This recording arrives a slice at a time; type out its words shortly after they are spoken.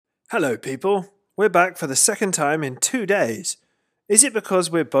Hello, people. We're back for the second time in 2 days. Is it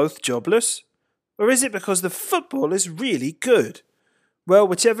because we're both jobless? Or is it because the football is really good? Well,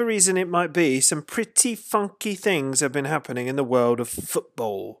 whichever reason it might be, some pretty funky things have been happening in the world of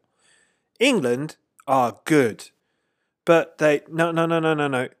football. England are good. But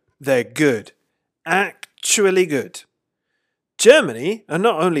no. They're good. Actually good. Germany are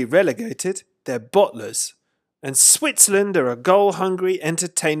not only relegated, they're bottlers. And Switzerland are a goal-hungry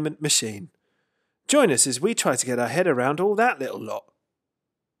entertainment machine. Join us as we try to get our head around all that little lot.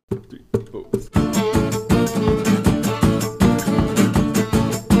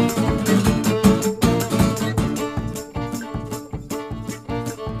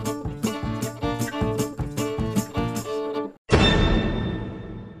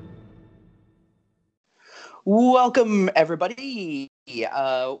 Welcome, everybody.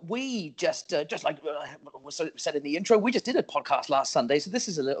 We just like was said in the intro, we just did a podcast last Sunday, so this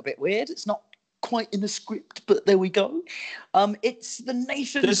is a little bit weird. It's not quite in the script, but there we go. It's the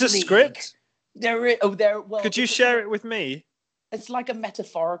Nations There's a League. script? Well, Could you share it with me? It's like a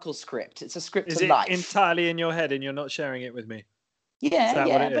metaphorical script. It's a script Is to it life. entirely in your head and you're not sharing it with me? Yeah,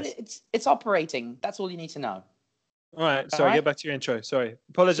 what it but is? it's operating. That's all you need to know. All right, sorry, right. Get back to your intro. Sorry.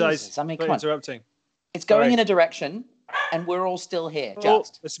 Apologise Jesus, I mean, for come on. interrupting. It's going Sorry. in a direction, and we're all still here. Oh,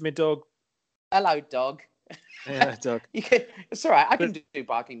 Just that's my dog. hello, dog. Yeah, dog. It's all right. I can do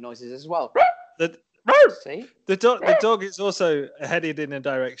barking noises as well. See? The dog is also headed in a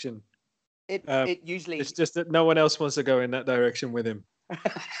direction. It usually. It's just that no one else wants to go in that direction with him.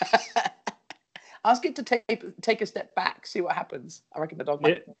 Ask it to take a step back, see what happens. I reckon the dog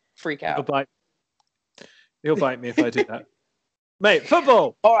might freak out. He'll bite me if I do that. Mate,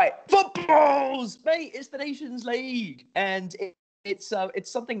 football. All right, footballs, mate. It's the Nations League, and it's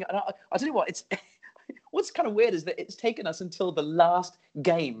something. I tell you what, it's what's kind of weird is that it's taken us until the last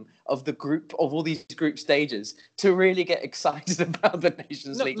game of the group of all these group stages to really get excited about the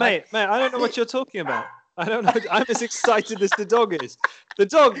Nations League. Mate, I don't know what you're talking about. I don't know. I'm as excited as the dog is. The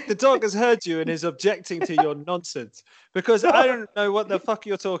dog has heard you and is objecting to your nonsense because I don't know what the fuck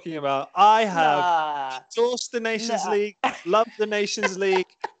you're talking about. I have endorsed the Nations League, loved the Nations League,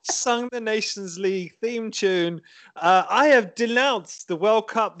 sung the Nations League theme tune. I have denounced the World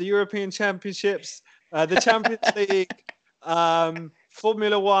Cup, the European Championships, the Champions League,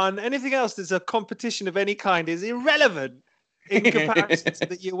 Formula One. Anything else that's a competition of any kind is irrelevant in comparison to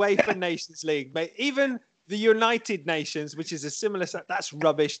the UEFA Nations League, mate. Even the United Nations, which is a similar set, that's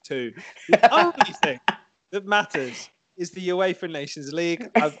rubbish too. The only thing that matters is the UEFA Nations League.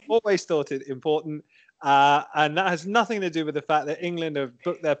 I've always thought it important, and that has nothing to do with the fact that England have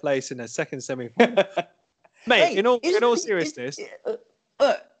booked their place in a second semi-final. Mate, in all seriousness,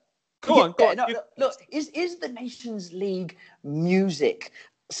 go on. Look, is the Nations League music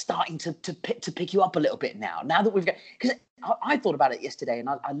starting to pick you up a little bit now that we've got, because I thought about it yesterday and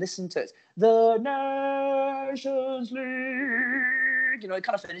I listened to it. The Nations League, it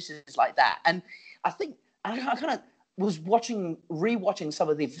kind of finishes like that. And I think I kind of was rewatching some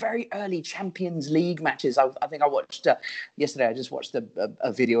of the very early Champions League matches. I think I watched yesterday. I just watched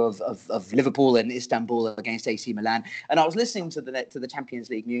a video of Liverpool and Istanbul against AC Milan, and I was listening to the Champions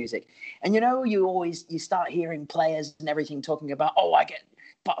League music. And you start hearing players and everything talking about, I get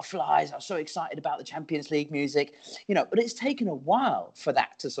butterflies. I'm so excited about the Champions League music, but it's taken a while for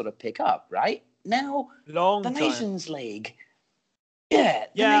that to sort of pick up, right? Now, Nations League. Yeah.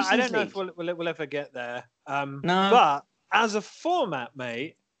 I don't know if we'll ever get there. No. But as a format,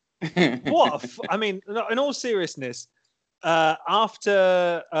 mate, in all seriousness,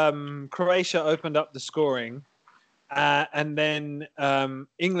 after Croatia opened up the scoring, and then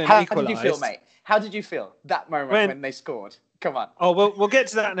England equalised. How did you feel, mate? How did you feel that moment when they scored? Come on. Oh, we'll get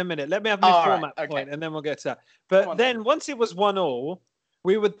to that in a minute. Let me have my format point, and then we'll get to that. But then once it was 1-1,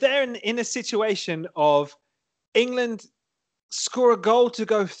 we were there in a situation of England score a goal to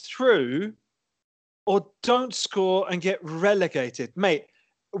go through or don't score and get relegated. Mate,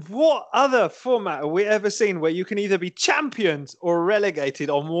 what other format have we ever seen where you can either be champions or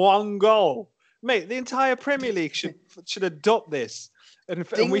relegated on one goal? Mate, the entire Premier League should adopt this. And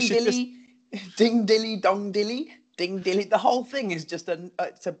we should ding dilly dong dilly. Ding dilly. The whole thing is just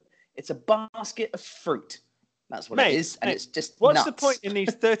it's a basket of fruit. That's what it is, and it's just what's nuts. The point in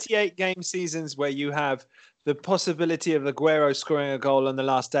these 38 game seasons where you have the possibility of Aguero scoring a goal on the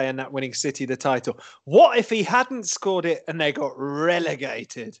last day and that winning City the title? What if he hadn't scored it and they got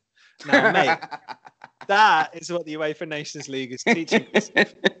relegated? Now, mate, that is what the UEFA Nations League is teaching us.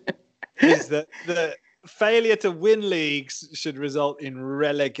 Is that the failure to win leagues should result in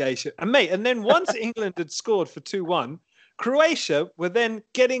relegation. And then once England had scored for 2-1, Croatia were then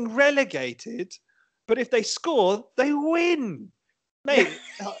getting relegated, but if they score, they win. Mate,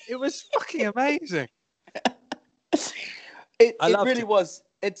 it was fucking amazing. It I loved really it. was.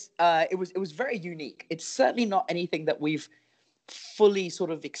 It was very unique. It's certainly not anything that we've fully sort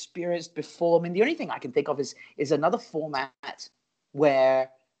of experienced before. I mean, the only thing I can think of is another format where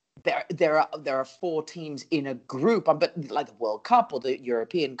there are four teams in a group, but like the World Cup or the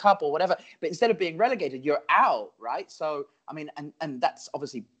European Cup or whatever. But instead of being relegated, you're out, right? So I mean, and that's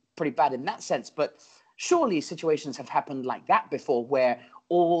obviously pretty bad in that sense. But surely situations have happened like that before, where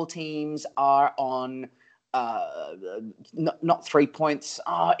all teams are on not 3 points.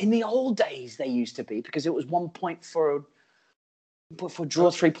 In the old days, they used to be, because it was 1 point for draw,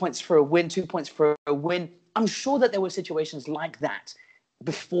 3 points for a win, 2 points for a win. I'm sure that there were situations like that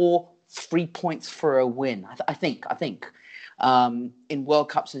before 3 points for a win. I think in World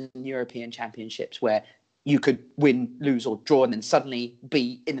Cups and European Championships, where you could win, lose, or draw, and then suddenly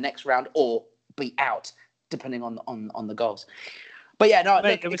be in the next round or be out, depending on the goals. But yeah, no,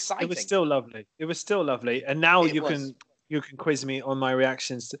 Mate, look, it was still lovely. It was still lovely. And now you can quiz me on my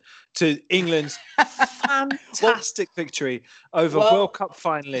reactions to England's fantastic victory over World Cup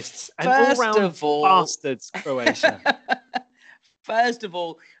finalists and all-round bastards Croatia. First of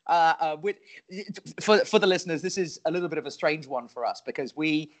all, for the listeners, this is a little bit of a strange one for us, because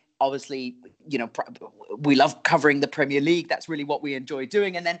we obviously, we love covering the Premier League. That's really what we enjoy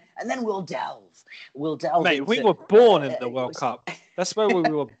doing, and then we'll delve. Mate, we were born in the World Cup. That's where we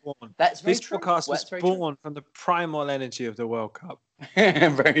were born. That's very this true. podcast was born from the primal energy of the World Cup.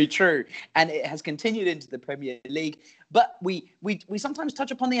 Very true, and it has continued into the Premier League. But we sometimes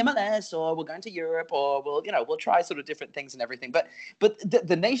touch upon the MLS, or we're going to Europe, or we'll try sort of different things and everything. But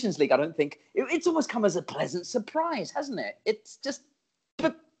the Nations League, I don't think it's almost come as a pleasant surprise, hasn't it? It's just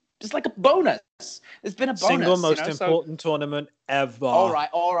like a bonus. It's been a bonus. Single most important tournament ever. All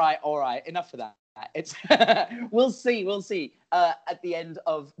right. Enough of that. It's we'll see at the end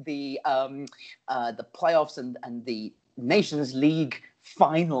of the playoffs and the Nations League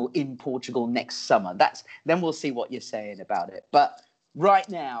final in Portugal next summer. Then we'll see what you're saying about it. But right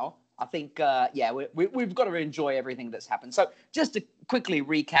now, I think we've got to enjoy everything that's happened. So just to quickly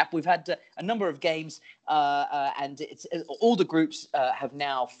recap, we've had a number of games, and it's all the groups have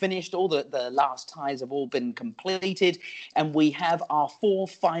now finished. All the last ties have all been completed, and we have our 4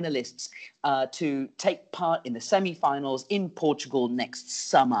 finalists to take part in the semi-finals in Portugal next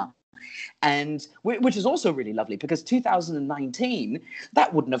summer. And which is also really lovely, because 2019,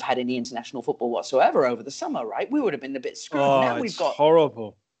 that wouldn't have had any international football whatsoever over the summer, right? We would have been a bit screwed. Now we've got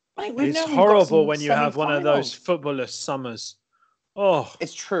horrible. It's horrible when you have one of those footballless summers. Oh,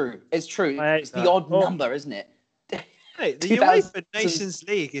 it's true. It's the odd number, isn't it? Hey, the UEFA Nations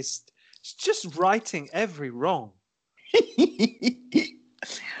League is just righting every wrong.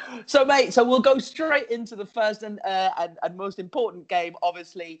 So, mate, we'll go straight into the first and most important game.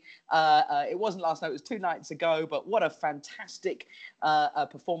 Obviously, it wasn't last night; it was 2 nights ago. But what a fantastic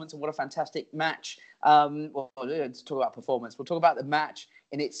performance, and what a fantastic match! Let's talk about performance. We'll talk about the match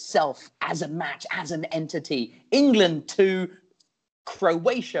in itself, as a match, as an entity. England 2,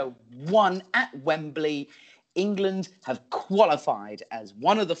 Croatia 1 at Wembley. England have qualified as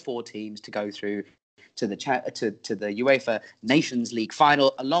one of the 4 teams to go through to the UEFA Nations League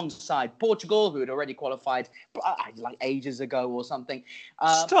final, alongside Portugal, who had already qualified like ages ago or something.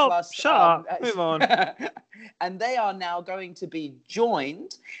 Shut up, move on. And they are now going to be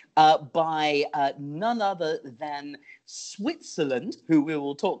joined by none other than Switzerland, who we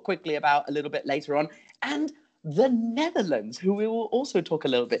will talk quickly about a little bit later on, and the Netherlands, who we will also talk a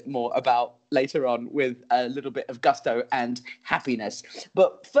little bit more about later on with a little bit of gusto and happiness.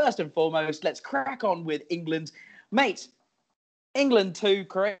 But first and foremost, let's crack on with England. Mate, England 2,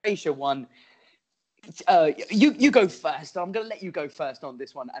 Croatia 1. You go first. I'm going to let you go first on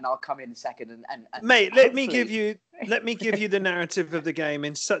this one, and I'll come in second. And mate, let me give you the narrative of the game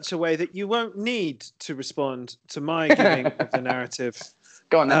in such a way that you won't need to respond to my giving of the narrative.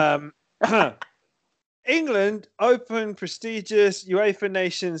 Go on then. England open, prestigious UEFA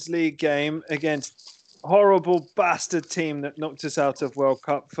Nations League game against horrible bastard team that knocked us out of World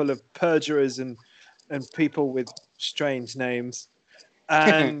Cup, full of perjurers and people with strange names.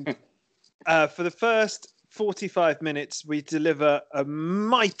 And for the first 45 minutes, we deliver a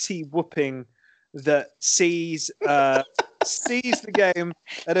mighty whooping that sees the game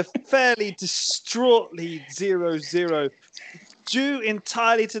at a fairly distraughtly 0-0. Due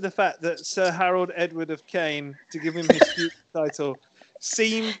entirely to the fact that Sir Harold Edward of Kane, to give him his future title,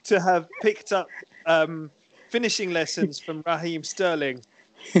 seemed to have picked up finishing lessons from Raheem Sterling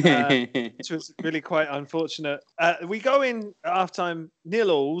which was really quite unfortunate. We go in at halftime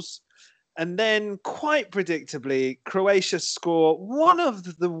 0-0, and then quite predictably, Croatia score one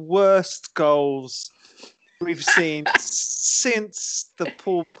of the worst goals we've seen since the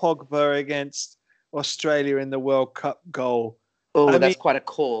Paul Pogba against Australia in the World Cup goal. Oh, that's quite a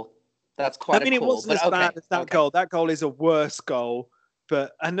call. That's quite a call. It wasn't as bad as that goal. That goal is a worse goal.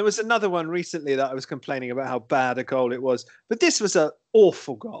 And there was another one recently that I was complaining about how bad a goal it was. But this was an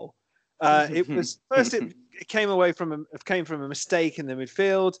awful goal. It was first it came from a mistake in the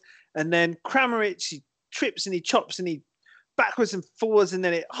midfield, and then Kramaric, he trips and he chops and he backwards and forwards, and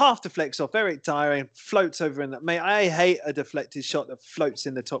then it half deflects off Eric Dyer and floats over in that. Mate, I hate a deflected shot that floats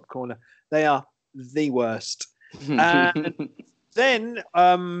in the top corner. They are the worst. And then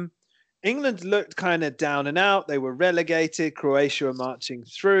England looked kind of down and out. They were relegated. Croatia were marching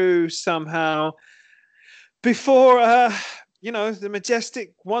through somehow. Before, the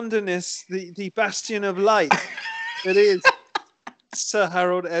majestic wonderness, the bastion of light that is Sir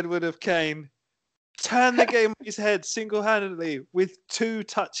Harold Edward of Caen, turned the game on his head single-handedly with 2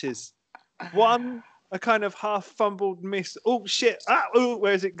 touches. One, a kind of half-fumbled miss. Oh, shit.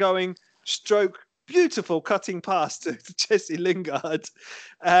 Where is it going? Stroke. Beautiful cutting pass to Jesse Lingard.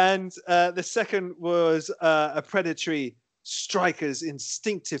 And the second was a predatory striker's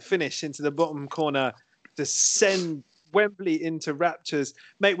instinctive finish into the bottom corner to send Wembley into raptures.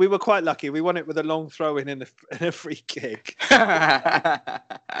 Mate, we were quite lucky. We won it with a long throw-in and a free kick.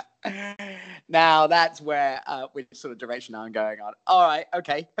 Now that's where which sort of direction I'm going on. All right,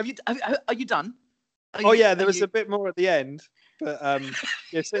 okay. Are you done? There was a bit more at the end, but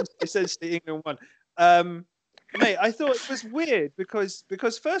essentially England won. Mate, I thought it was weird because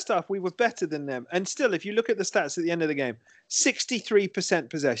first half we were better than them, and still, if you look at the stats at the end of the game, 63%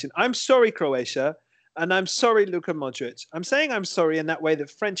 possession. I'm sorry, Croatia, and I'm sorry, Luka Modric. I'm saying I'm sorry in that way that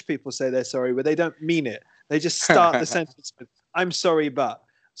French people say they're sorry, but they don't mean it. They just start the sentence with "I'm sorry, but."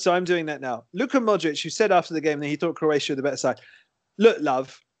 So I'm doing that now. Luka Modric, who said after the game that he thought Croatia were the better side. Look,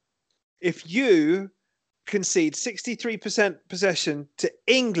 love, if you concede 63% possession to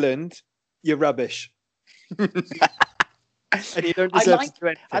England, you're rubbish. And you don't deserve to do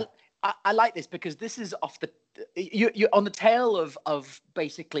anything. I like this because this is off you're on the tail of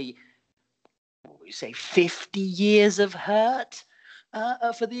basically, what would you say, 50 years of hurt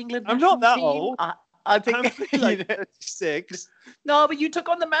for the England I'm not that team. old. I think I'm like 36. No, but you took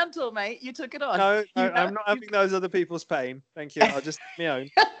on the mantle, mate. You took it on. No, I'm not having those other people's pain. Thank you. I'll just have my own.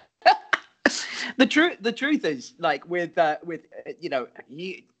 The truth is, like with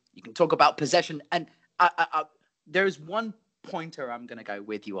you can talk about possession, and there's one pointer I'm going to go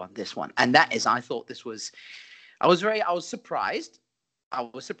with you on this one, and that is I thought this was, I was surprised. I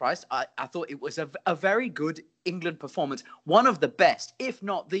thought it was a very good England performance, one of the best, if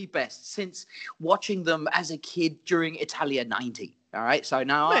not the best, since watching them as a kid during Italia '90. All right, so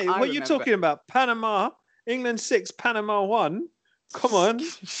now Mate, what are you talking about? Panama, England 6, Panama 1. Come on.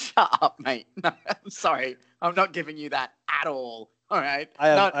 Shut up, mate. No, I'm sorry. I'm not giving you that at all. All right. I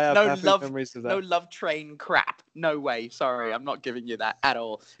have no memories of that. No love train crap. No way. Sorry. I'm not giving you that at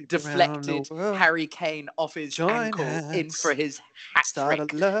all. Deflected Harry Kane off his ankle in for his hat trick. Start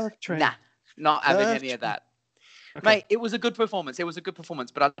a love train. Nah, not having any of that. Okay. Mate, it was a good performance.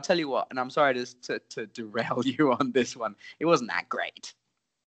 But I'll tell you what, and I'm sorry to derail you on this one. It wasn't that great.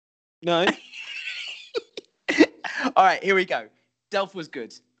 No. All right, here we go. Delph was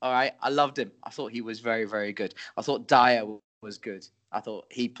good. All right. I loved him. I thought he was very, very good. I thought Dyer was good. I thought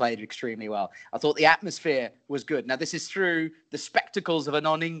he played extremely well. I thought the atmosphere was good. Now, this is through the spectacles of a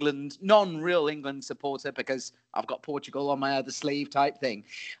non-real England supporter, because I've got Portugal on my other sleeve type thing.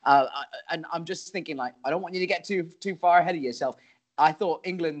 And I'm just thinking, like, I don't want you to get too far ahead of yourself. I thought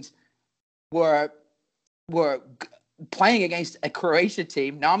England were playing against a Croatia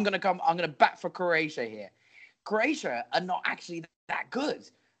team. Now I'm going to bat for Croatia here. Croatia are not actually that good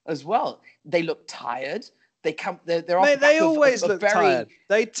as well. They look tired. They're off. Mate, they always look tired.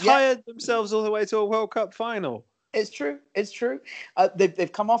 They tired themselves all the way to a World Cup final. It's true.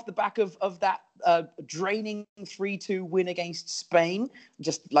 They've come off the back of that draining 3-2 win against Spain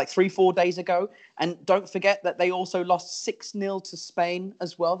just like 3-4 days ago. And don't forget that they also lost 6-0 to Spain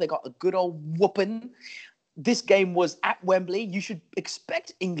as well. They got a good old whooping. This game was at Wembley. You should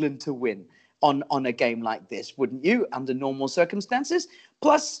expect England to win on a game like this, wouldn't you, under normal circumstances?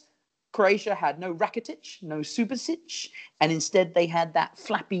 Plus, Croatia had no Rakitic, no Subasic, and instead they had that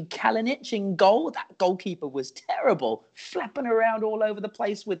flappy Kalinic in goal. That goalkeeper was terrible, flapping around all over the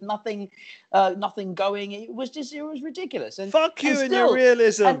place with nothing going. It was ridiculous. Fuck you and your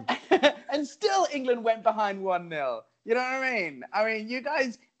realism. And still England went behind 1-0. You know what I mean? I mean, you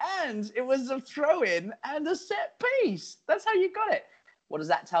guys, and it was a throw-in and a set piece. That's how you got it. What does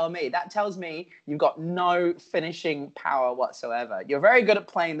that tell me? That tells me you've got no finishing power whatsoever. You're very good at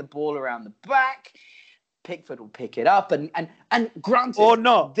playing the ball around the back. Pickford will pick it up, and granted, or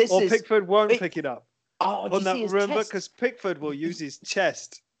not, or is, Pickford won't pick it up on that room, because Pickford will use his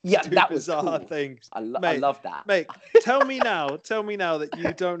chest. Yeah, do that bizarre was cool. things. I love that. Mate, tell me now that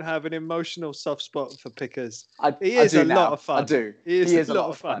you don't have an emotional soft spot for Pickers. He is a lot of fun. I do. He is a lot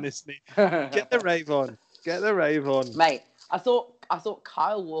of fun, isn't he? Get the rave on. Get the rave on. Mate, I thought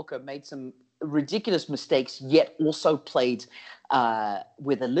Kyle Walker made some ridiculous mistakes, yet also played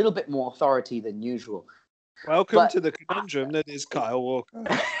with a little bit more authority than usual. Welcome to the conundrum that is Kyle Walker.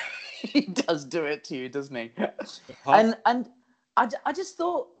 He does do it to you, doesn't he? And I just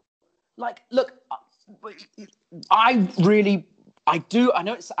thought, like, look, I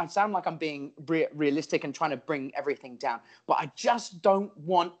know I sound like I'm being realistic and trying to bring everything down, but I just don't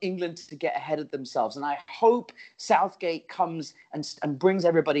want England to get ahead of themselves. And I hope Southgate comes and brings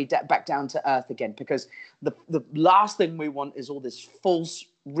everybody back down to earth again, because the last thing we want is all this false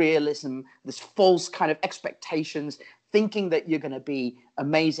realism, this false kind of expectations, thinking that you're going to be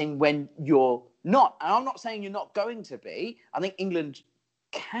amazing when you're not. And I'm not saying you're not going to be. I think England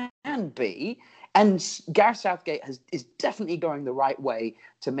can be. And Gareth Southgate is definitely going the right way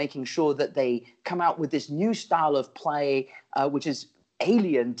to making sure that they come out with this new style of play, which is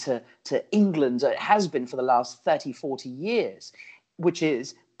alien to England. It has been for the last 30, 40 years, which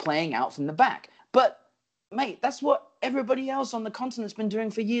is playing out from the back. But, mate, that's what everybody else on the continent's been doing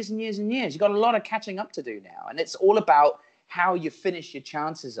for years and years and years. You've got a lot of catching up to do now. And it's all about how you finish your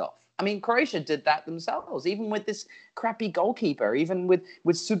chances off. I mean, Croatia did that themselves, even with this crappy goalkeeper, even with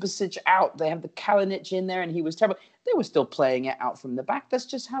Subasic out. They have the Kalinic in there, and he was terrible. They were still playing it out from the back. That's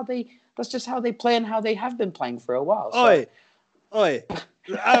just how they play and how they have been playing for a while. So. Oi.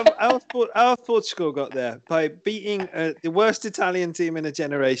 Our Portugal got there by beating the worst Italian team in a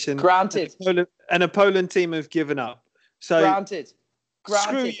generation. Granted. And a Poland team have given up. So Granted.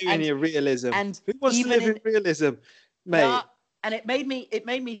 Screw you and your realism. And who wants to live in realism, mate? And it made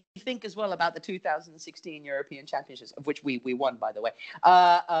me think as well about the 2016 European Championships, of which we won, by the way.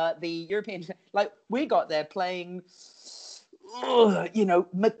 The European, like, we got there playing,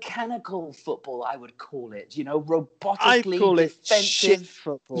 mechanical football, I would call it. Robotically defensive shit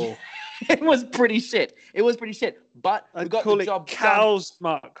football. It was pretty shit. But we got the job done. Cow's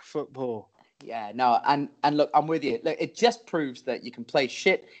muck football. Yeah, no, and look, I'm with you. Look, it just proves that you can play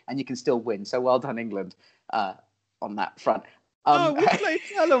shit and you can still win. So well done, England, on that front. We played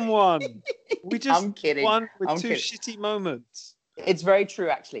well and won. We just won with two shitty moments. It's very true,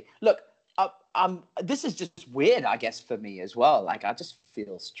 actually. Look, this is just weird, I guess, for me as well. Like, I just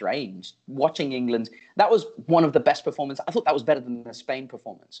feel strange watching England. That was one of the best performances. I thought that was better than the Spain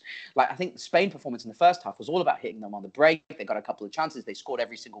performance. Like, I think the Spain performance in the first half was all about hitting them on the break. They got a couple of chances. They scored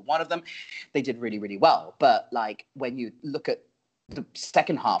every single one of them. They did really, really well. But, like, when you look at the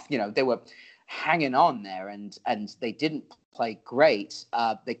second half, they were hanging on there and they didn't play great.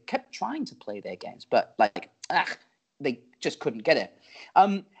 They kept trying to play their games, but they just couldn't get it.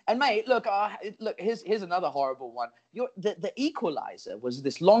 And mate, look, here's another horrible one. The equalizer was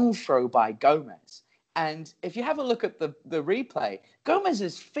this long throw by Gomez. And if you have a look at the replay,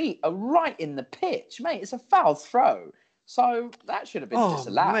 Gomez's feet are right in the pitch, mate. It's a foul throw. So that should have been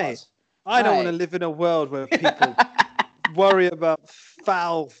disallowed. Mate, I don't want to live in a world where people worry about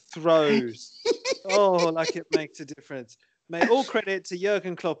foul throws. Like it makes a difference. Mate, all credit to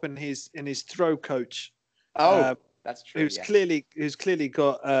Jurgen Klopp and his throw coach. That's true. Who's clearly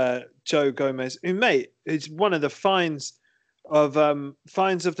got Joe Gomez, who, mate, is one of the finds of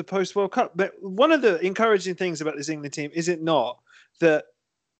the post World Cup. But one of the encouraging things about this England team, is it not, that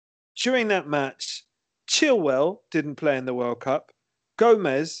during that match, Chilwell didn't play in the World Cup,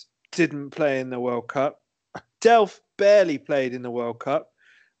 Gomez didn't play in the World Cup, Delph barely played in the World Cup,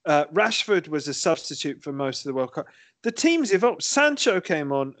 Rashford was a substitute for most of the World Cup. The team's evolved. Sancho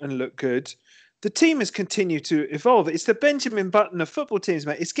came on and looked good. The team has continued to evolve. It's the Benjamin Button of football teams,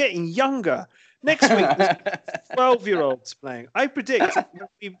 mate. It's getting younger. Next week, there's 12-year-olds playing. I predict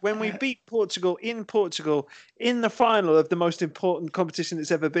when we beat Portugal in the final of the most important competition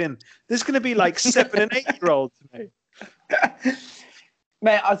that's ever been, there's going to be like 7 and 8-year-olds, mate.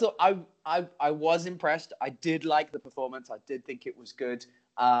 Man, I thought I was impressed. I did like the performance. I did think it was good.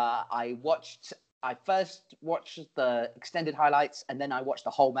 I first watched the extended highlights, and then I watched the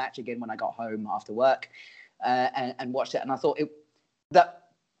whole match again when I got home after work, and watched it. And I thought it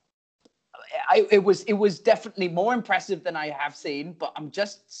was definitely more impressive than I have seen. But I'm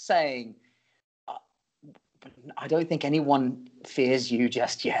just saying, I don't think anyone fears you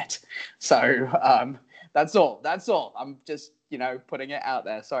just yet. So that's all. That's all. I'm just, putting it out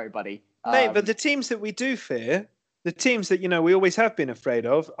there. Sorry, buddy. Mate, but the teams that we do fear, the teams that, we always have been afraid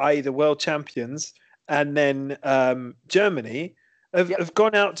of, i.e. the world champions, and then Germany, have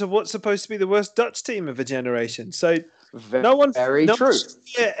gone out to what's supposed to be the worst Dutch team of a generation. So no one fear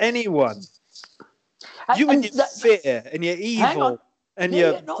anyone. You and your fear and your evil and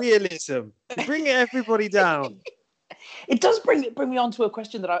your realism. You bring everybody down. It does bring me on to a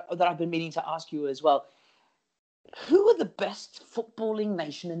question that I've been meaning to ask you as well. Who are the best footballing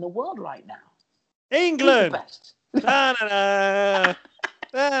nation in the world right now? England. Who's the best?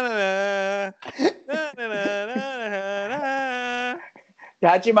 You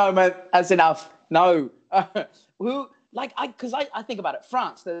had your moment. That's enough. No. Because I think about it.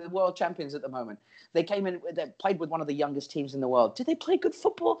 France, they're the world champions at the moment. They came in, they played with one of the youngest teams in the world. Did they play good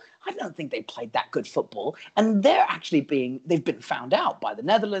football? I don't think they played that good football. And they've been found out by the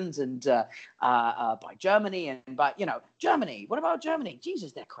Netherlands and by Germany and by, Germany. What about Germany?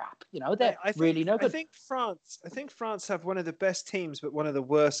 Jesus, they're crap. They're really no good. I think France have one of the best teams, but one of the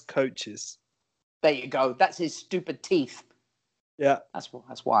worst coaches. There you go. That's his stupid teeth. Yeah.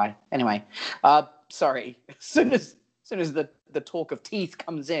 That's why. Anyway, sorry. As soon as the talk of teeth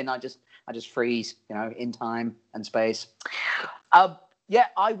comes in, I just freeze, in time and space. I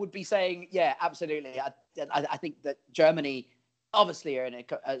would be saying, absolutely. I think that Germany, obviously,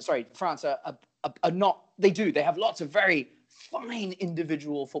 France are not. They have lots of very fine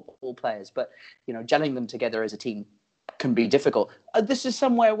individual football players, but gelling them together as a team can be difficult. This is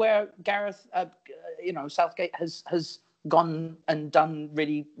somewhere where Gareth, Southgate has gone and done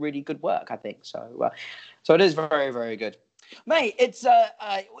really, really good work, I think. So it is very, very good. Mate, it's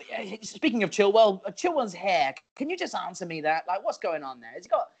speaking of Chilwell's hair. Can you just answer me that? Like, what's going on there? Has he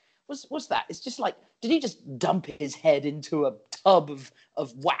got what's that? It's just like, did he just dump his head into a tub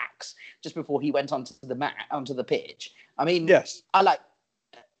of wax just before he went onto the pitch? I mean, yes.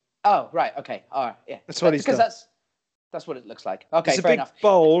 Oh, right, okay, all right, yeah. That's what he's done. That's what it looks like. Okay, it's fair enough. It's a big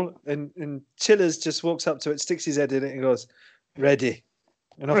bowl, and Chillers just walks up to it, sticks his head in it, and goes, "Ready,"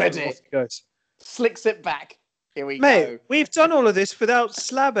 and off he goes. Slicks it back. Here we go. Mate, we've done all of this without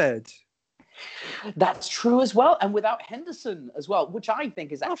Slabhead. That's true as well, and without Henderson as well, which I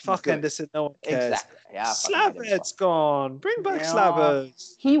think is actually fuck good. Henderson, no one cares. Exactly. Yeah, Slabhead's gone. Bring back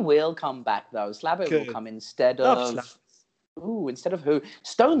Slabbers. He will come back though. Slabhead will come instead of. Instead of who?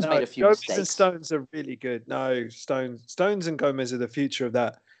 Stones made a few Gomez mistakes. And Stones are really good. No, Stones and Gomez are the future of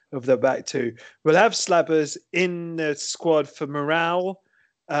the back two. We'll have Slabbers in the squad for morale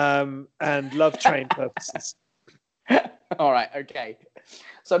and love train purposes. All right, okay.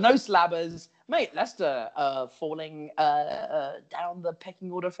 So no Slabbers. Mate, Leicester falling down the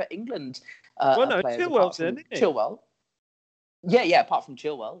pecking order for England. Chilwell's in, isn't he? Chilwell. Yeah, apart from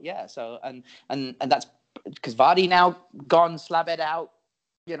Chilwell, yeah. So and that's because Vardy now gone, Slabhead out.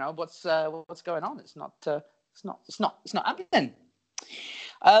 What's going on? It's not happening.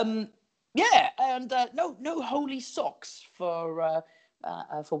 And no holy socks for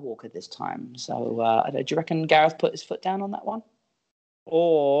Walker this time. So do you reckon Gareth put his foot down on that one?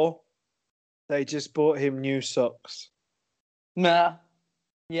 Or they just bought him new socks? Nah.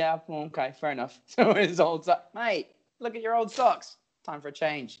 Yeah. Okay. Fair enough. So his old socks, mate. Look at your old socks. Time for a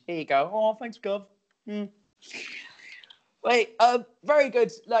change. Here you go. Oh, thanks, Gov. Wait. Very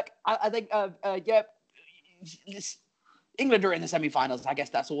good. Look, I think. England are in the semi-finals. I guess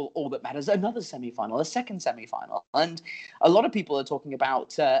that's all that matters. Another semi-final, a second semi-final, and a lot of people are talking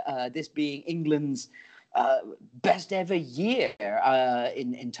about this being England's best ever year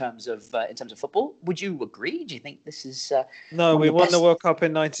in terms of football. Would you agree? Do you think this is? No, we won the World Cup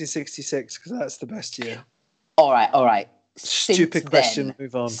in 1966 because that's the best year. All right. Stupid question.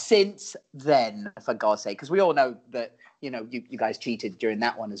 Move on. Since then, for God's sake, because we all know that you guys cheated during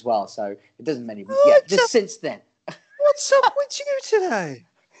that one as well. So it doesn't matter. Since then. What's up with you today?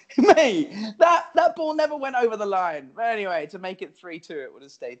 Mate, that ball never went over the line. But anyway, to make it 3-2, it would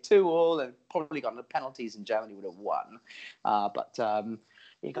have stayed 2-2 and probably gone to penalties and Germany would have won.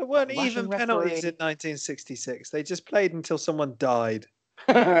 There weren't even penalties in 1966. They just played until someone died.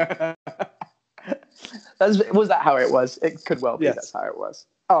 Was that how it was? It could well be. Yes. That's how it was.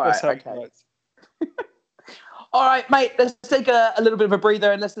 All right, okay. All right, mate, let's take a little bit of a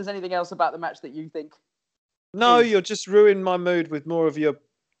breather unless there's anything else about the match that you think. No, you're just ruining my mood with more of your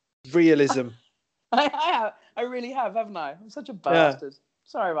realism. I have. I really have, haven't I? I'm such a bastard.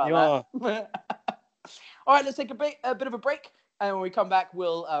 Sorry about that. All right, let's take a bit of a break. And when we come back,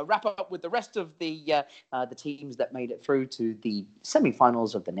 we'll wrap up with the rest of the teams that made it through to the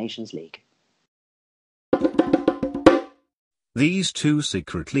semi-finals of the Nations League. These two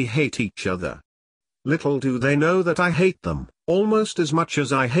secretly hate each other. Little do they know that I hate them, almost as much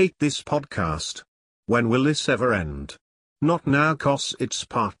as I hate this podcast. When will this ever end? Not now, 'cause it's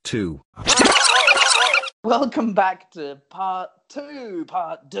part 2. Welcome back to part 2,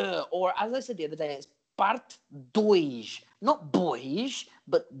 part 2, or as I said the other day, it's part 2. Not boys,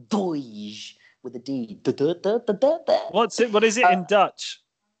 but dois with a D. What is it in Dutch?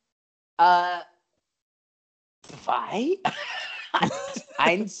 Zwei?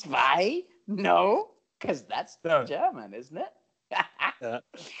 Ein, zwei? No, because that's German, isn't it? Yeah.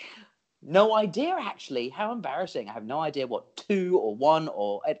 No idea, actually. How embarrassing. I have no idea what 2 or 1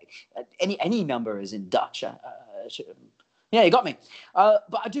 or any number is in Dutch. Yeah, you got me.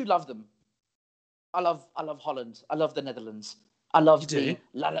 But I do love them. I love Holland. I love the Netherlands. I love the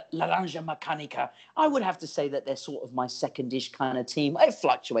Laranja Mechanica. I would have to say that they're sort of my second-ish kind of team. It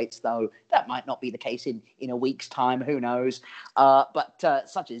fluctuates, though. That might not be the case in a week's time. Who knows? But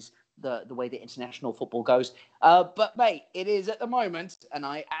such is the way that international football goes. But, mate, it is at the moment, and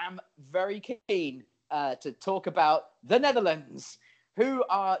I am very keen to talk about the Netherlands, who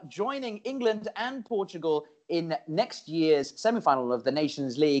are joining England and Portugal in next year's semi-final of the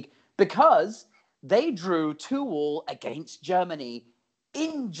Nations League because they drew 2-2 against Germany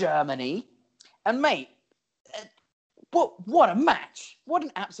in Germany. And, mate, what a match. What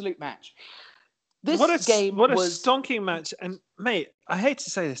an absolute match. What a stonking match. And, mate, I hate to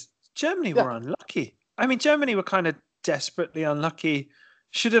say this, Germany were unlucky. I mean, Germany were kind of desperately unlucky.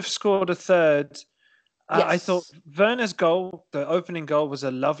 Should have scored a third. Yes. I thought Werner's goal, the opening goal, was a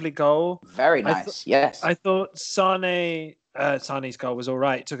lovely goal. Very nice, yes. I thought Sané's goal was all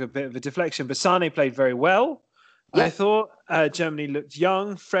right. Took a bit of a deflection, but Sané played very well. Yeah. I thought Germany looked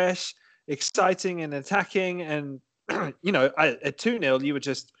young, fresh, exciting and attacking. And, you know, at 2-0, you were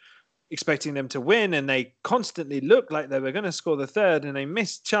just expecting them to win, and they constantly looked like they were going to score the third, and they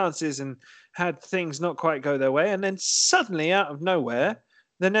missed chances and had things not quite go their way. And then suddenly, out of nowhere,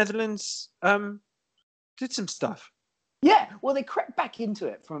 the Netherlands did some stuff. Yeah, well, they crept back into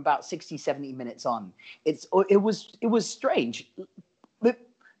it from about 60, 70 minutes on. It was strange. But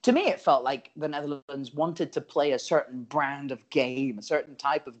to me, it felt like the Netherlands wanted to play a certain brand of game, a certain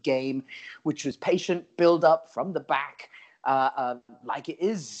type of game, which was patient build-up from the back, like it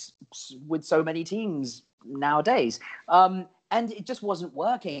is with so many teams nowadays. And it just wasn't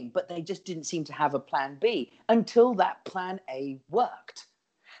working, but they just didn't seem to have a plan B until that plan A worked.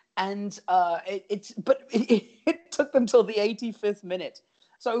 And it took them till the 85th minute.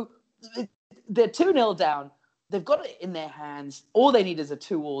 So they're 2-0 down. They've got it in their hands. All they need is a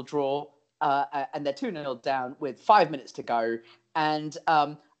 2-2 draw, and they're 2-0 down with 5 minutes to go. And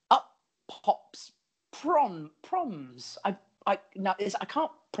up pops Promes. I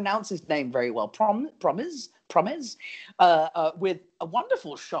can't pronounce his name very well. Promes, with a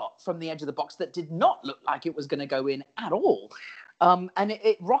wonderful shot from the edge of the box that did not look like it was going to go in at all. And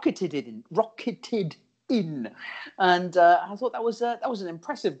it rocketed in, and I thought that was an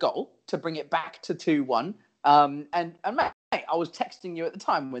impressive goal to bring it back to 2-1. And mate, I was texting you at the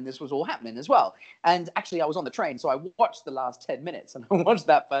time when this was all happening as well. And actually, I was on the train, so I watched the last 10 minutes and I watched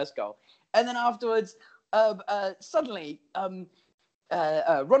that first goal. And then afterwards, suddenly,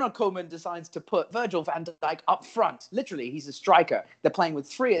 Ronald Koeman decides to put Virgil van Dijk up front. Literally, he's a striker. They're playing with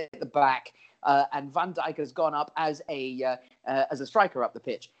 3 at the back. And Van Dijk has gone up as a striker up the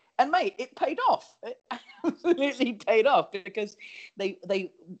pitch. And, mate, it paid off. It absolutely paid off because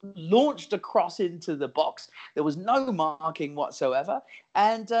they launched across into the box. There was no marking whatsoever.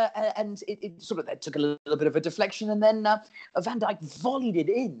 And it sort of took a little bit of a deflection. And then Van Dijk volleyed it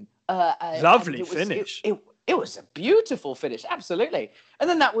in. Lovely finish. It was a beautiful finish, absolutely. And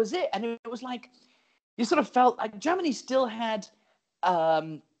then that was it. And it was like, you sort of felt like Germany still had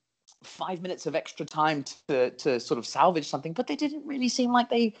 5 minutes of extra time to sort of salvage something, but they didn't really seem like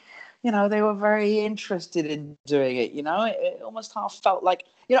they were very interested in doing it. It almost half felt like,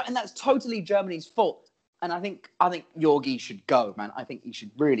 and that's totally Germany's fault. And I think Jorgi should go, man. I think he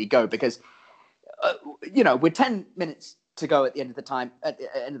should really go because, with 10 minutes to go at the end of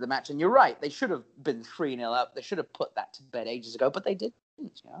the match, and you're right, they should have been 3-0 up. They should have put that to bed ages ago, but they didn't.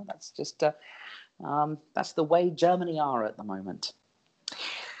 That's just that's the way Germany are at the moment.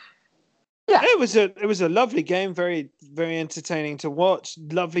 Yeah, it was a lovely game, very very entertaining to watch.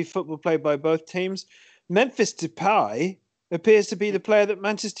 Lovely football played by both teams. Memphis Depay appears to be the player that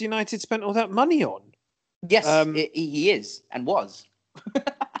Manchester United spent all that money on. Yes, he is and was.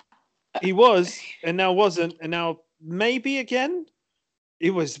 He was and now wasn't, and now maybe again.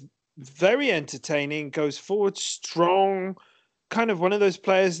 It was very entertaining. Goes forward strong. kind of one of those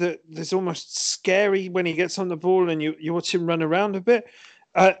players that's almost scary when he gets on the ball and you watch him run around a bit.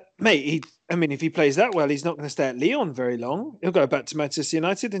 Mate, if he plays that well, he's not going to stay at Lyon very long. He'll go back to Manchester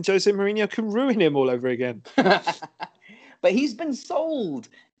United and Jose Mourinho can ruin him all over again. But he's been sold,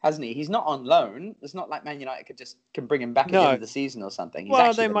 hasn't he? He's not on loan. It's not like Man United can bring him back at the end of the season or something.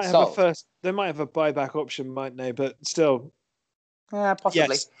 They might have a buyback option, mightn't they? But still, possibly.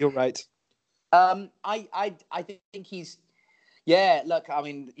 Yes, you're right. I think he's. Yeah, look, I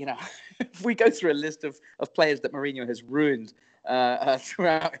mean, if we go through a list of players that Mourinho has ruined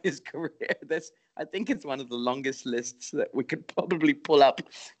throughout his career, I think it's one of the longest lists that we could probably pull up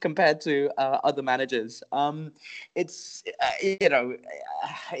compared to other managers. It's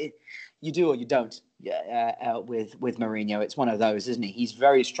you do or you don't. With Mourinho, it's one of those, isn't he? He's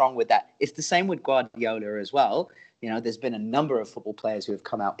very strong with that. It's the same with Guardiola as well. There's been a number of football players who have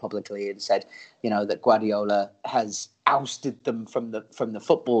come out publicly and said, that Guardiola has ousted them from the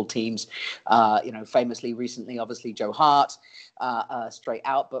football teams. Famously recently, obviously Joe Hart, straight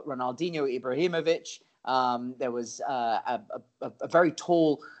out, but Ronaldinho Ibrahimovic. There was a very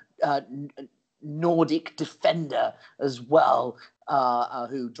tall Nordic defender as well,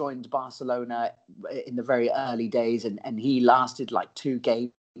 who joined Barcelona in the very early days, and he lasted like 2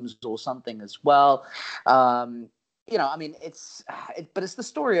 games or something as well. But it's the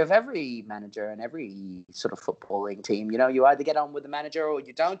story of every manager and every sort of footballing team. You either get on with the manager or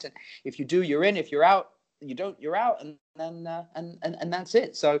you don't, and if you do, you're in. If you're out, you don't. You're out, and that's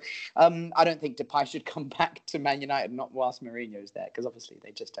it. So I don't think Depay should come back to Man United not whilst Mourinho's there, because obviously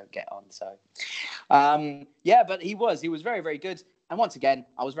they just don't get on. So but he was very, very good. And once again,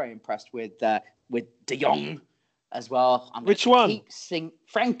 I was very impressed with De Jong as well. Which one?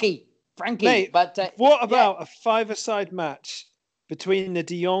 Frankie. Mate, but what about a 5-a-side match between the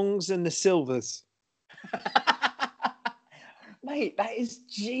De Jongs and the Silvers? Mate, that is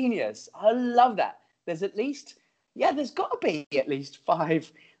genius. I love that. There's got to be at least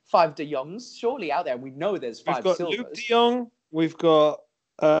five De Jongs surely out there. We know there's 5 Silvers. We've got Luke De Jong. We've got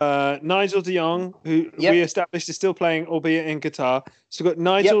Nigel De Jong, who we established is still playing, albeit in Qatar. So we've got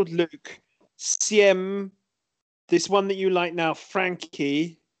Nigel, Luke, Siem, this one that you like now,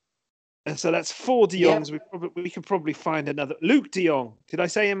 Frankie. And so that's 4 De Jongs. We could probably find another. Luke De Jong. Did I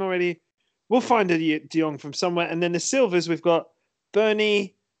say him already? We'll find a De Jong from somewhere. And then the Silvers, we've got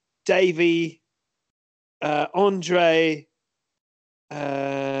Bernie, Davy, Andre. Who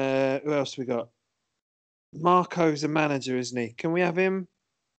else we got? Marco's a manager, isn't he? Can we have him?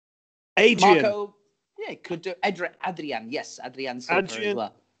 Adrian. Marco, could do. Adrian, yes. Adrian Silva as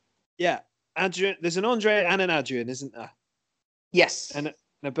well. Yeah, Adrian. There's an Andre and an Adrian, isn't there? Yes. And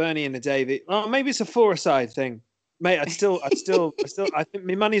a Bernie and a Davy. Oh, maybe it's a 4-a-side thing, mate. I think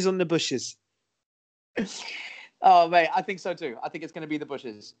my money's on the Bushes. Oh, mate, I think so too. I think it's going to be the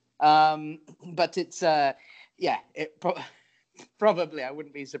Bushes. But it's probably. I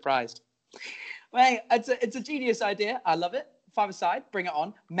wouldn't be surprised. Mate, it's a genius idea. I love it. 5-a-side, bring it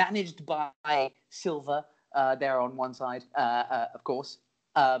on. Managed by Silva there on one side, of course.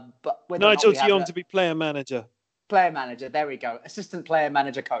 But Nigel De Jong to be player manager. Player manager, there we go. Assistant player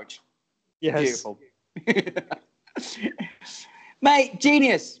manager coach. Yes. Beautiful. Mate,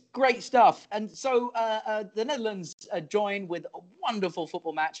 genius. Great stuff. And so the Netherlands join with a wonderful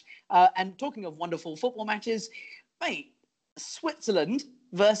football match. And talking of wonderful football matches, mate, Switzerland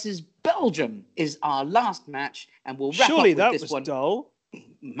versus Belgium is our last match. And we'll wrap Surely up with that this was one. dull.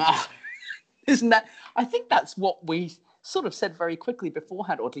 Isn't that? I think that's what we sort of said very quickly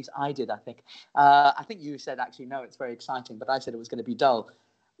beforehand, or at least I did, I think. I think you said, actually, no, it's very exciting, but I said it was going to be dull.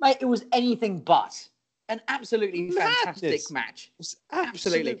 Mate, it was anything but. An absolutely fantastic match. It was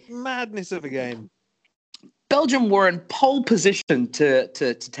absolute madness of a game. Belgium were in pole position to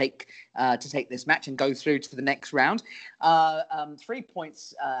take this match and go through to the next round. 3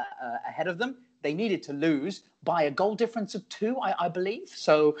 points ahead of them. They needed to lose by a goal difference of 2, I believe.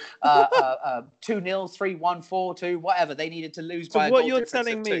 So 2-0, 3-1, 4-2, whatever. They needed to lose by a goal difference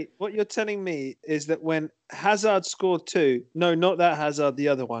of 2. What you're telling me is that when Hazard scored 2, no, not that Hazard, the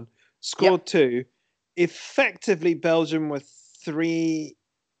other one, scored 2, effectively Belgium were 3-0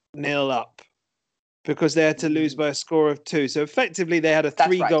 up because they had to lose by a score of 2. So effectively they had a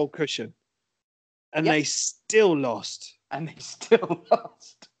 3-goal cushion. And they still lost.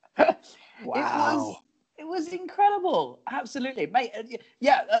 Wow. It was incredible. Absolutely. Mate,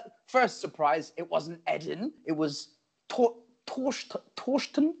 first surprise, it wasn't Eden. It was Torgen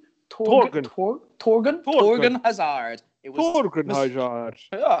Hazard. It was Torgen Hazard.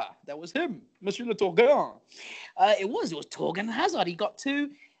 Yeah, that was him. Monsieur Le Torgen. It was Torgen Hazard. He got 2.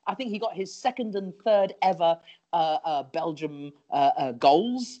 I think he got his second and third ever Belgium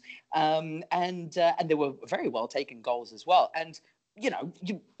goals, and they were very well taken goals as well. And you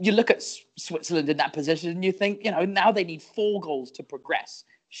look at Switzerland in that position, and you think, now they need 4 goals to progress.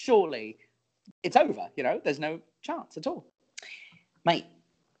 Surely, it's over. There's no chance at all, mate.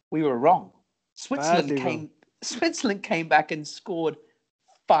 We were wrong. Switzerland came back and scored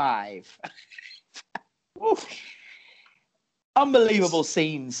 5. Unbelievable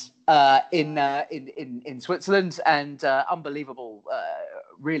scenes in Switzerland, and unbelievable,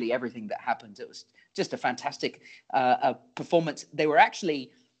 really, everything that happened. It was just a fantastic performance. They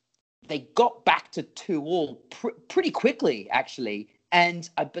got back to 2-2 pretty quickly, actually, and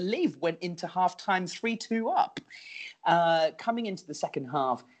I believe went into halftime 3-2 up. Coming into the second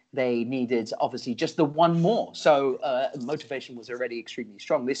half, they needed, obviously, just the one more. So motivation was already extremely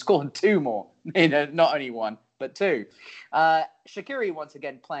strong. They scored 2 more, not only 1, but 2. Shaqiri, once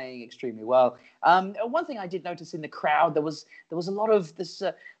again, playing extremely well. One thing I did notice in the crowd, there was a lot of this.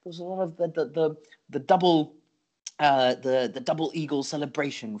 There was a lot of the double. The double eagle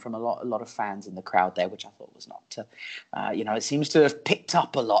celebration from a lot of fans in the crowd there, which I thought was not, it seems to have picked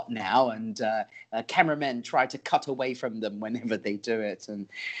up a lot now, and cameramen try to cut away from them whenever they do it, and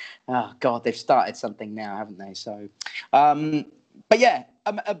oh god, they've started something now, haven't they? So, but yeah,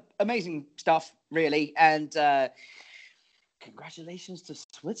 amazing stuff, really, and congratulations to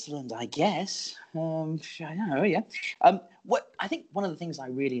Switzerland, I guess. I don't know, yeah. What I think one of the things I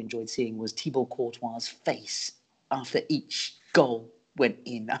really enjoyed seeing was Thibaut Courtois' face after each goal went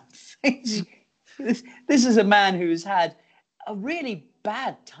in. This is a man who's had a really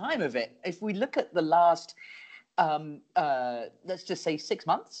bad time of it. If we look at the last, let's just say 6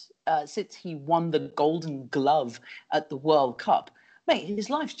 months, since he won the Golden Glove at the World Cup, mate, his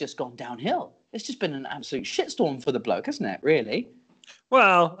life's just gone downhill. It's just been an absolute shitstorm for the bloke, hasn't it, really?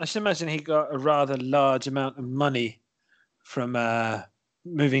 Well, I should imagine he got a rather large amount of money from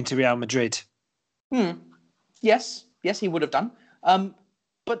moving to Real Madrid. Yes, he would have done.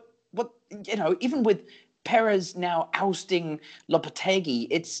 But what even with Perez now ousting Lopetegui,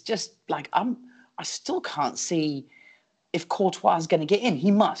 it's just like I still can't see if Courtois is going to get in.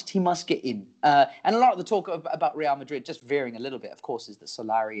 He must get in. And a lot of the talk about Real Madrid, just veering a little bit, of course, is that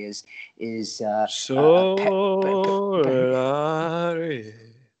Solari is Solari.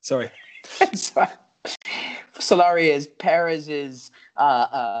 Sorry. Solari is Perez's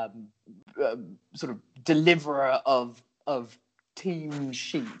sort of deliverer of team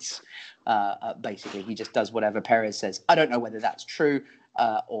sheets. Basically, he just does whatever Perez says. I don't know whether that's true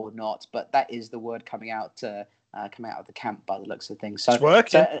or not, but that is the word coming out of the camp by the looks of things. So it's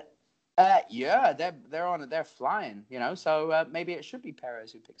working. Yeah, they're flying. So maybe it should be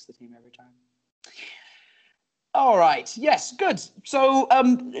Perez who picks the team every time. All right. Yes. Good. So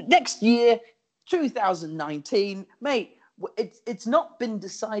next year, 2019, mate. It's not been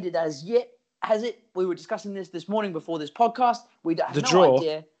decided as yet, has it? We were discussing this morning before this podcast. We have no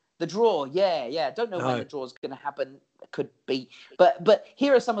idea. The draw, yeah. Don't know when the draw is going to happen. It could be, but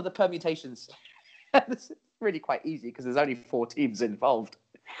here are some of the permutations. This is really quite easy because there's only 4 teams involved.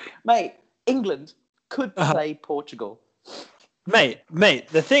 Mate, England could play Portugal. Mate,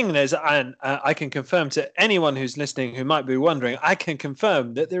 the thing is, and I can confirm to anyone who's listening who might be wondering, I can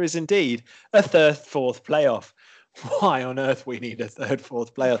confirm that there is indeed a 3rd, 4th playoff. Why on earth we need a 3rd,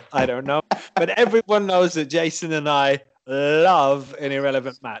 4th playoff, I don't know. But everyone knows that Jason and I love an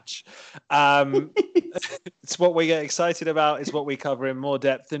irrelevant match. It's what we get excited about. It's what we cover in more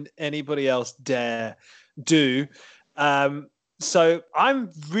depth than anybody else dare do. So I'm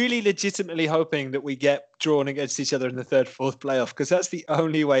really legitimately hoping that we get drawn against each other in the 3rd, 4th playoff, because that's the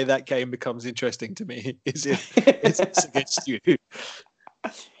only way that game becomes interesting to me, is if it's against you.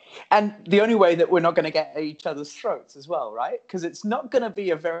 And the only way that we're not going to get at each other's throats as well, right? Because it's not going to be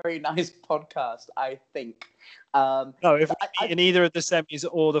a very nice podcast, I think. No, if we meet in either of the semis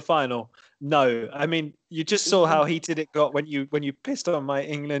or the final, no. I mean, you just saw how heated it got when you pissed on my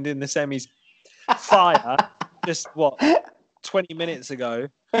England in the semis. Fire, just 20 minutes ago.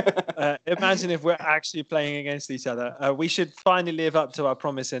 Imagine if we're actually playing against each other. We should finally live up to our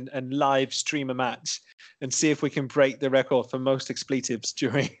promise and live stream a match and see if we can break the record for most expletives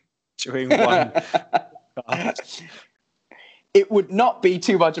during one. It would not be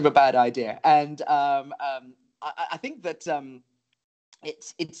too much of a bad idea, and I think that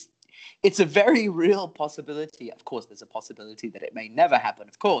it's a very real possibility. Of course, there's a possibility that it may never happen,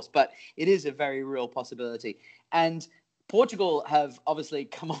 of course, but it is a very real possibility. And Portugal have obviously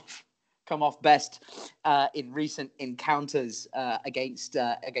come off best in recent encounters against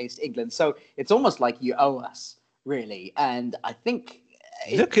England. So it's almost like you owe us, really. And I think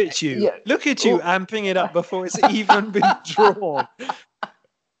Look at you. Yeah. Look at you amping it up before it's even been drawn.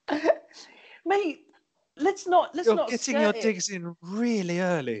 Mate, let's not You're getting skirt your it. digs in really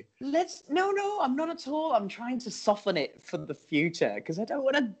early. No, I'm not at all. I'm trying to soften it for the future because I don't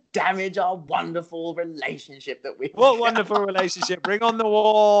want to damage our wonderful relationship that we. What wonderful relationship. Bring on the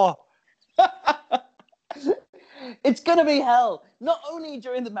war. It's gonna be hell. Not only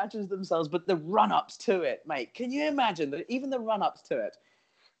during the matches themselves, but the run-ups to it, mate. Can you imagine that? Even the run-ups to it.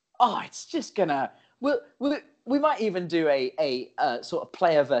 Oh, it's just gonna. We might even do a sort of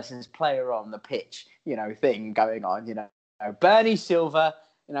player versus player on the pitch, thing going on. Bernie Silva.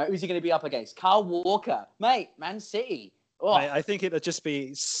 Who's he going to be up against? Carl Walker, mate. Man City. Oh. Mate, I think it'll just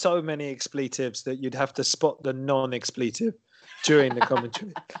be so many expletives that you'd have to spot the non-expletive during the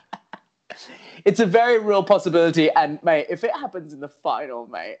commentary. It's a very real possibility, and mate, if it happens in the final,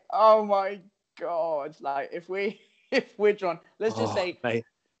 mate, oh my god! Like if we're drawn, let's just say, mate.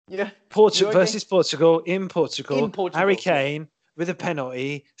 Yeah, Portugal versus Portugal in Portugal. In Portugal, Harry Kane with a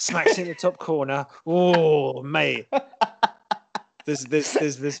penalty, smacks in the top corner. Oh, mate. There's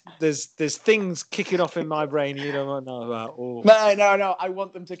things kicking off in my brain you don't know about. Oh. No. I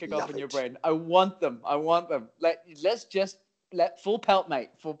want them to kick off in your brain. I want them. Let's just let full pelt, mate.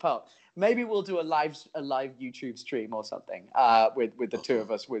 Full pelt. Maybe we'll do a live YouTube stream or something with the two of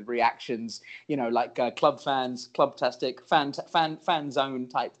us with reactions, like club fans, clubtastic, fan zone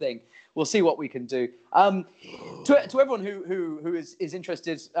type thing. We'll see what we can do. To everyone who is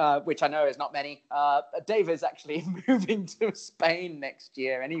interested, which I know is not many, Dave is actually moving to Spain next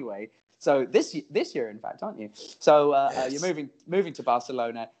year anyway. So this year, in fact, aren't you? So you're moving to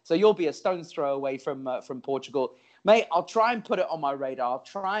Barcelona. So you'll be a stone's throw away from Portugal. Mate, I'll try and put it on my radar. I'll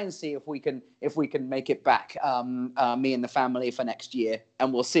try and see if we can make it back, me and the family for next year,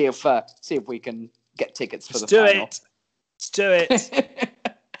 and we'll see if we can get tickets for the final. Let's do it.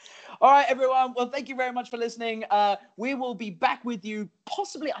 All right, everyone. Well, thank you very much for listening. We will be back with you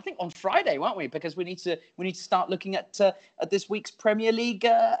possibly, I think, on Friday, won't we? Because we need to start looking at this week's Premier League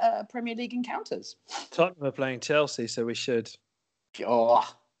encounters. Tottenham are playing Chelsea, so we should.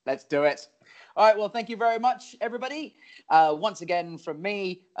 Oh, let's do it. All right, well, thank you very much, everybody. Once again, from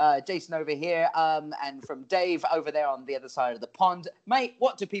me, Jason over here, and from Dave over there on the other side of the pond. Mate,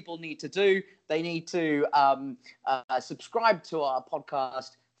 what do people need to do? They need to subscribe to our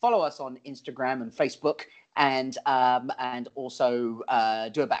podcast, follow us on Instagram and Facebook, and also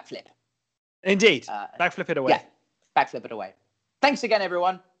do a backflip. Indeed. Backflip it away. Yeah, backflip it away. Thanks again,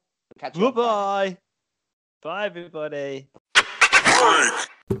 everyone. Catch you. Bye-bye. Bye, everybody.